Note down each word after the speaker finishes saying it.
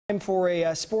Time for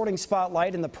a sporting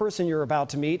spotlight, and the person you're about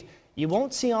to meet you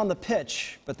won't see on the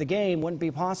pitch, but the game wouldn't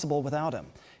be possible without him.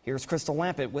 Here's Crystle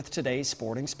Lampitt with today's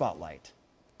sporting spotlight.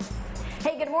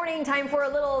 Hey, good morning. Time for a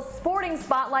little sporting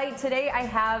spotlight. Today I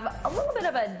have a little bit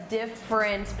of a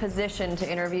different position to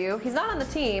interview. He's not on the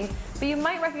team, but you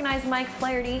might recognize Mike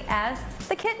Flaherty as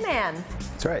the Kitman.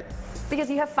 That's right. Because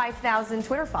you have 5,000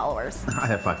 Twitter followers. I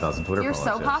have 5,000 Twitter You're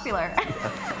followers. You're so popular.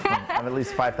 I'm at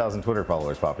least 5,000 Twitter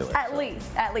followers popular. At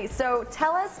least. So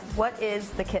tell us, what is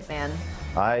the Kitman?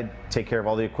 I take care of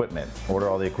all the equipment, order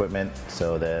all the equipment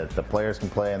so that the players can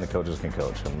play and the coaches can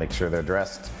coach, and make sure they're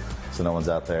dressed so no one's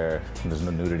out there, there's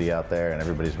no nudity out there, and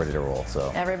everybody's ready to roll. So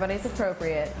everybody's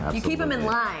appropriate. Absolutely. You keep them in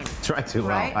line. Try to.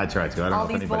 Right? Well, I try to. I don't all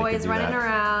know if these anybody boys can do running that.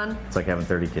 around. It's like having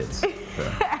 30 kids.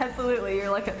 So. Absolutely.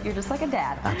 You're just like a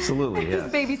dad. Absolutely. Yes.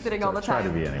 Just babysitting all the time.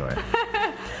 Try to be anyway.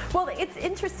 Well, it's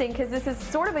interesting because this is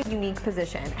sort of a unique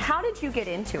position. How did you get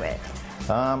into it?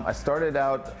 I started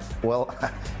out, well,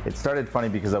 it started funny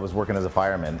because I was working as a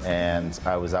fireman, and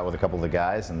I was out with a couple of the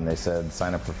guys, and they said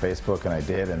sign up for Facebook, and I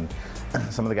did, and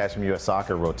some of the guys from US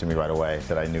Soccer wrote to me right away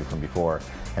that I knew from before,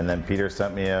 and then Peter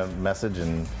sent me a message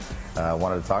and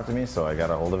wanted to talk to me, so I got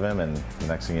a hold of him, and the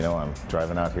next thing you know, I'm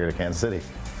driving out here to Kansas City.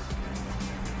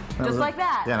 Just like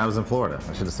that? Yeah, and I was in Florida.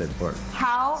 I should have stayed in Florida.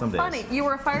 How funny. You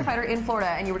were a firefighter in Florida,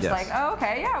 and you were just Yes. like, oh,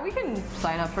 okay, yeah, we can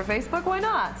sign up for Facebook. Why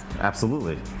not?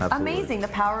 Absolutely. Amazing, the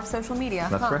power of social media.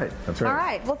 That's right. That's right. All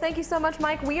right. Well, thank you so much,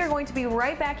 Mike. We are going to be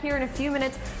right back here in a few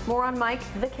minutes. More on Mike,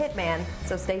 the Kitman.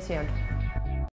 So stay tuned.